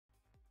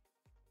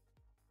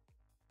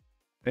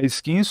É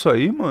skin isso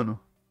aí, mano?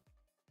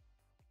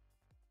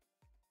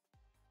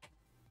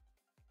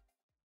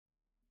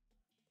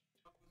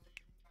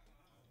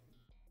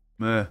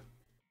 É.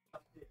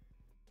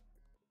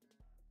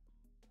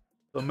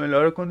 Só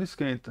melhora quando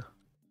esquenta.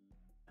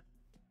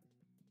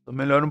 Só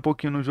melhora um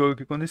pouquinho no jogo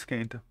aqui quando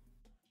esquenta.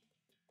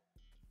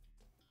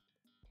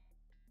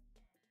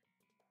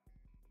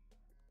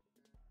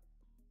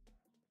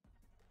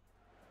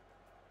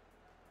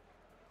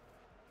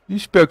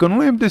 Ixi, pior que eu não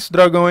lembro desse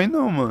dragão aí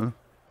não, mano.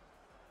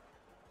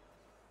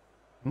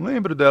 Não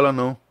lembro dela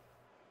não.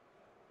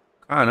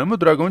 Caramba, o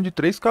dragão de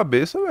 3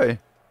 cabeças, velho.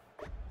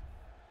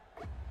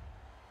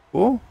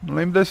 Pô, não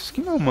lembro dessa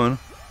skin não, mano.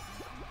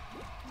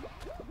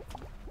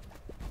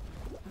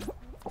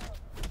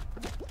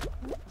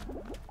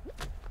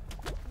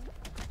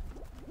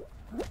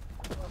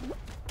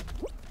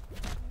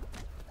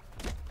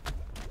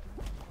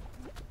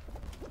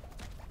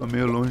 Tô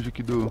meio longe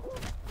aqui do...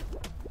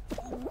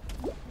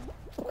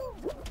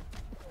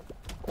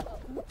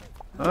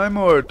 Ai,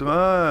 morto.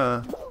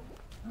 Ah.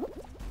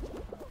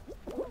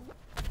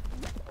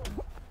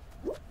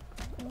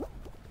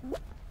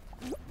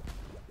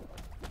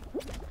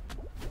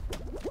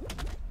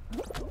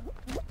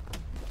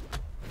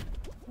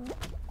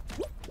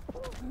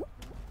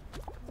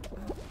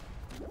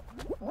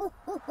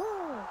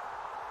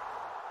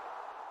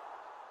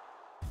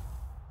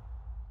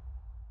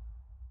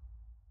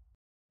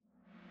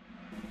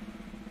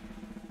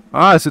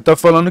 Ah, você tá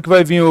falando que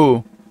vai vir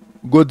o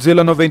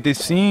Godzilla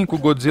 95, o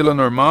Godzilla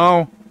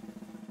normal.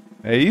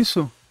 É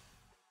isso?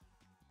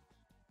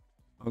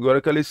 Agora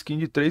aquela skin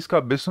de 3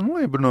 cabeças eu não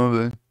lembro não,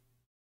 velho.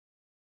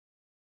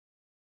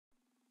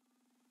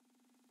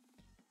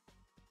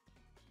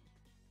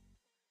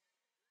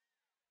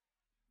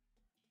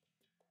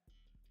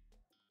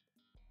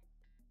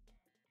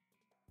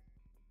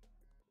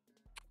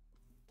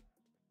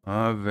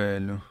 Ah,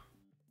 velho.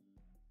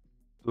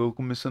 Tô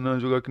começando a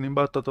jogar que nem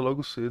batata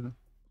logo cedo.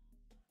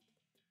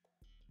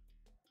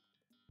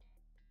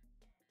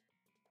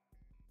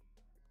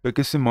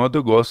 Porque esse modo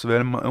eu gosto,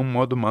 velho. É um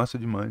modo massa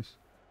demais.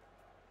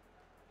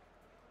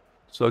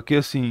 Só que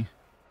assim,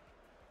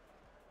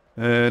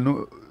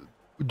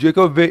 o dia que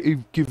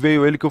que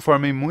veio ele que eu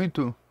farmei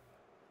muito,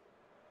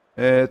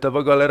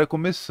 tava a galera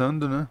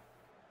começando, né?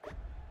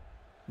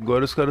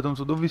 Agora os caras tão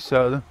tudo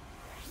viciados.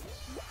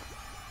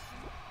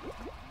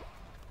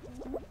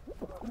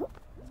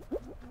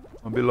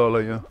 Uma bilola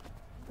aí, ó.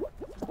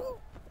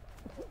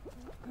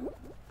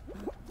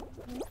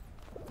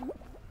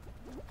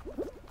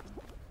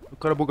 O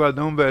cara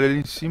bugadão, velho, ali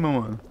em cima,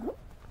 mano.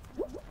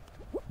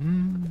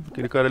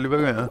 Aquele cara ali vai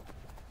ganhar.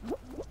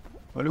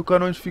 Olha o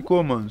cara onde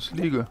ficou, mano. Se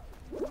liga.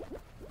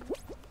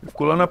 Ele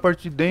ficou lá na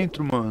parte de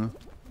dentro, mano.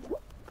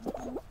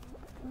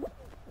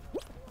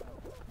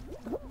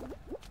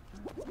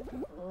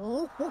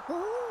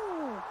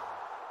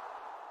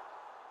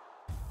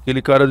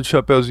 Aquele cara do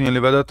chapeuzinho ali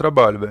vai dar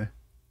trabalho, velho.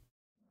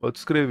 Pode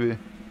escrever.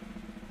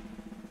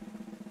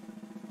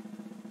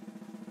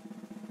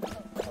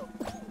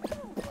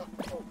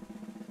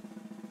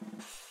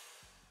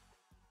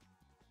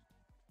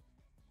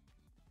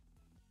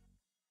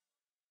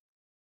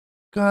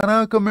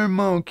 Caraca, meu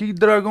irmão, que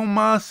dragão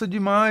massa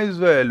demais,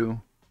 velho.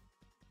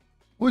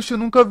 Puxa, eu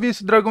nunca vi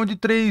esse dragão de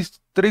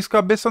três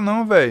cabeças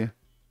não, velho.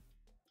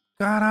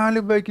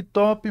 Caralho, velho, que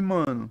top,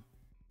 mano.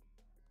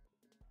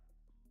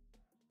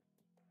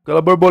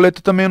 Aquela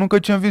borboleta também eu nunca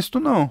tinha visto,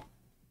 não.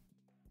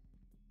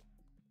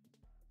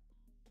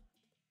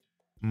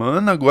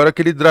 Mano, agora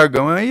aquele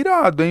dragão é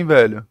irado, hein,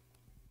 velho.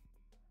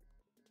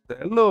 Cê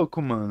é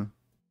louco, mano.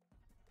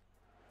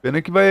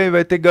 Pena que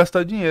vai ter que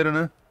gastar dinheiro,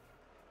 né?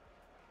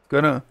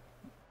 Cara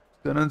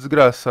é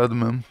desgraçado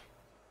mesmo.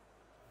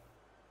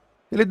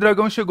 Aquele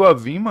dragão chegou a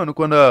vir, mano,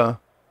 quando era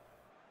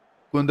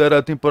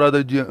a temporada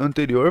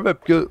anterior, velho.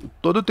 Porque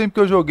todo o tempo que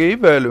eu joguei,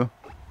 velho,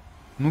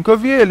 nunca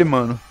vi ele,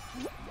 mano.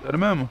 Sério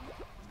mesmo?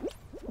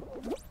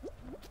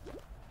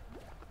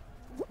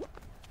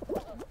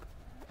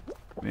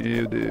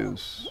 Meu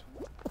Deus.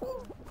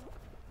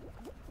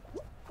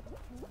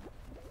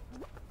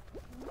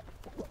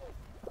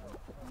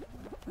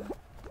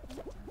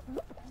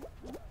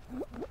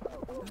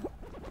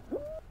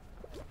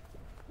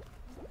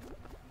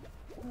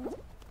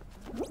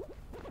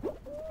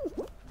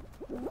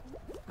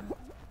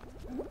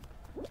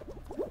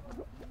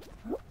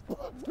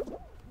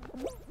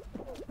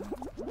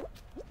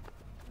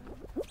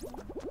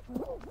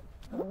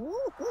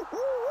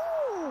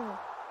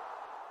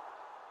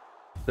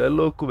 Cê é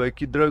louco, velho.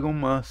 Que dragão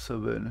massa,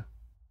 velho.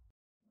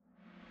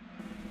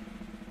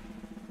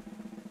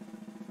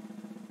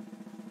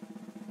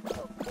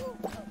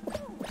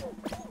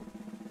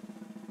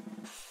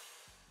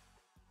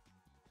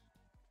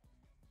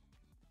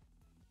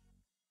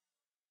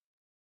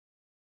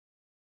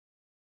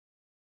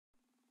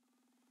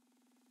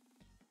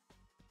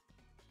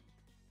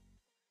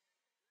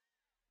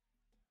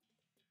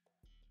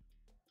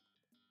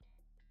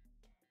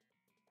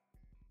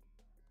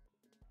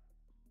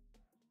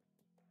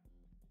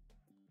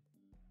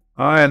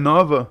 Ah, é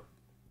nova?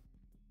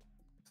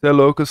 Cê é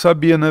louco, eu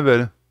sabia, né,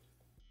 velho?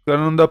 O cara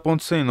não dá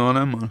ponto sem nó,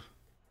 né, mano?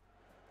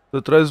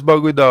 Só traz os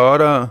bagulho da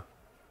hora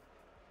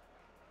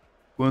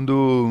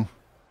quando.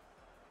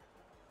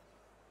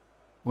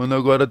 Quando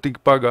agora tem que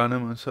pagar, né,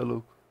 mano? Cê é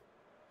louco.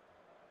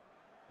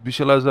 O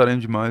bicho é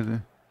lazarento demais,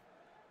 velho.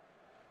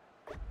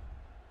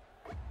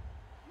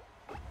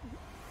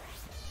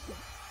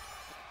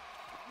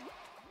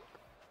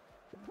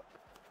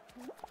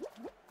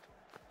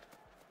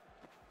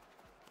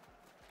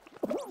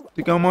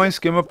 Tem que arrumar um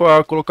esquema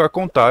pra colocar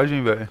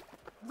contagem, velho.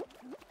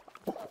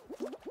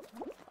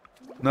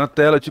 Na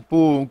tela, tipo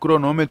um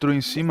cronômetro em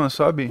cima,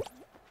 sabe?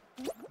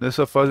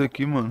 Dessa fase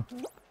aqui, mano.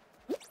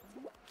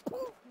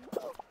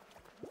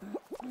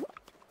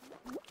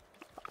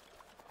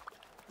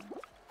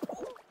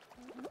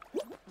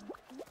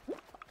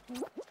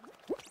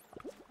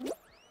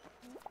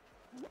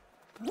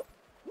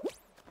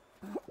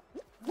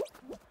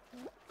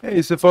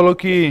 Ei, você falou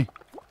que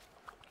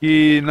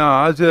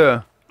na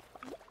Ásia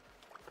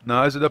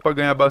dá pra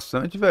ganhar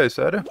bastante, velho,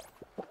 sério?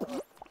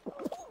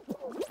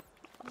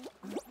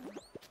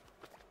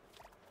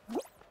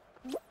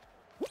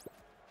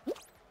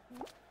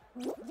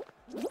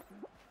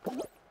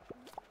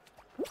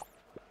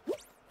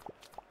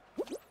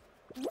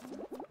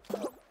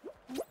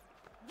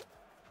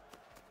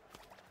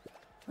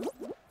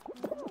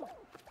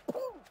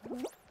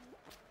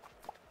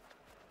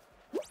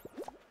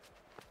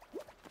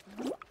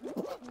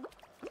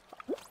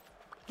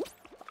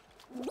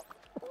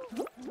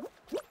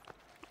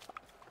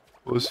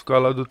 Ou se ficar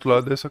lá do outro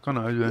lado é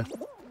sacanagem,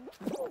 velho.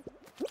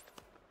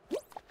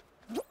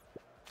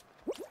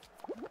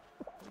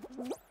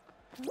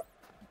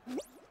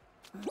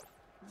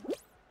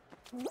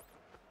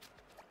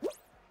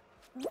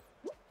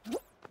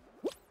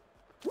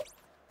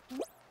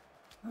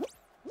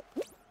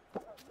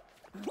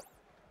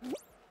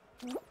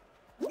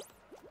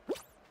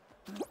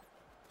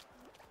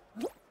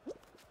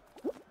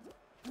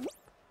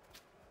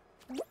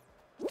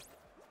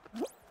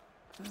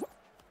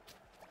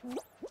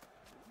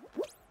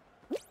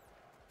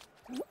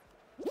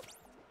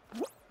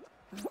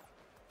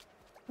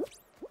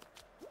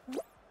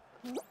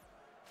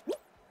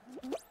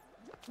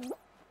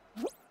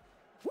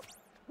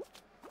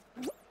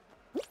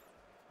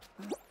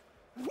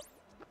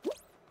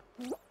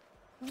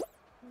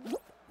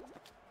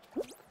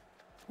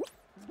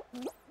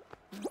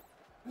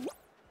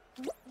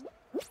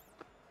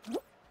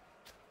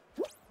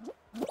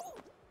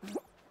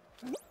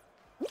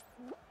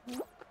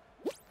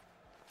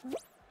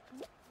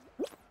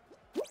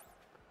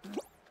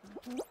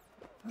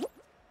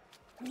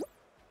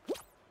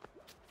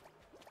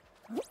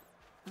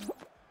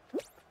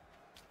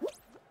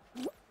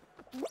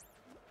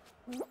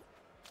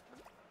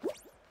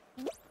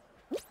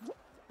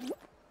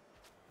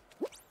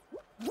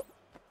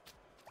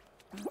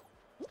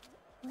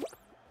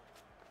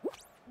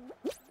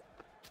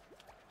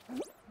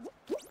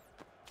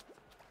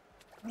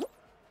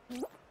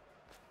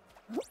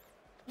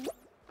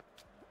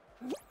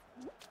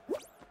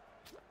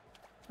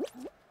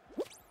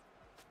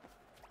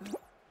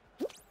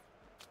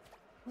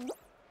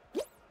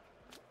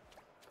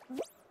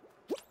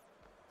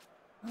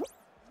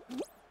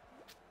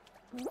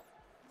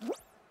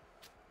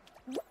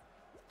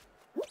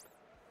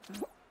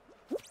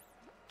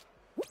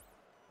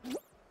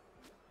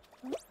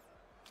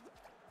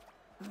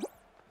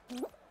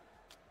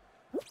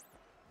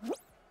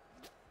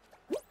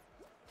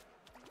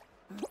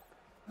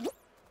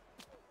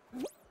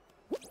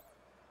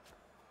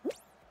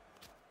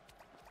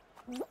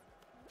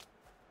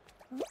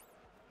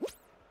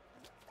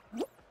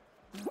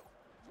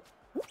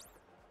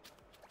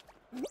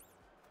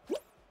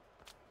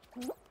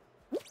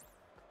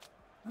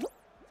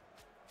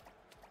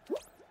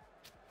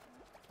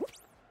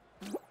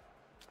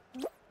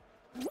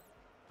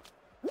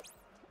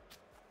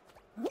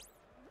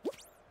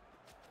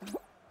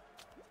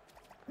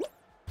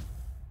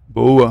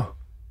 Boa.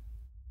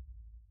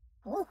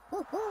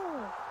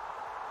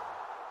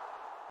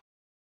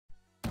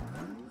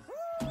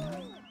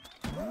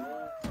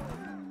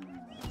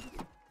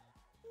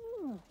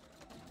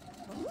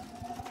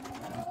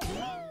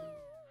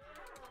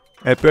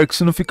 É pior que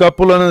se não ficar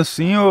pulando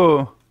assim,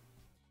 ô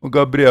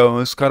Gabriel,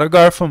 os caras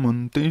garfam, mano,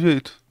 não tem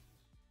jeito.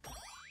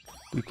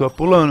 Tem que ficar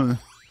pulando, velho.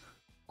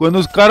 Quando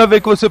os caras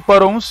veem que você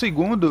parou um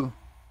segundo,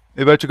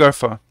 ele vai te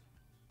garfar.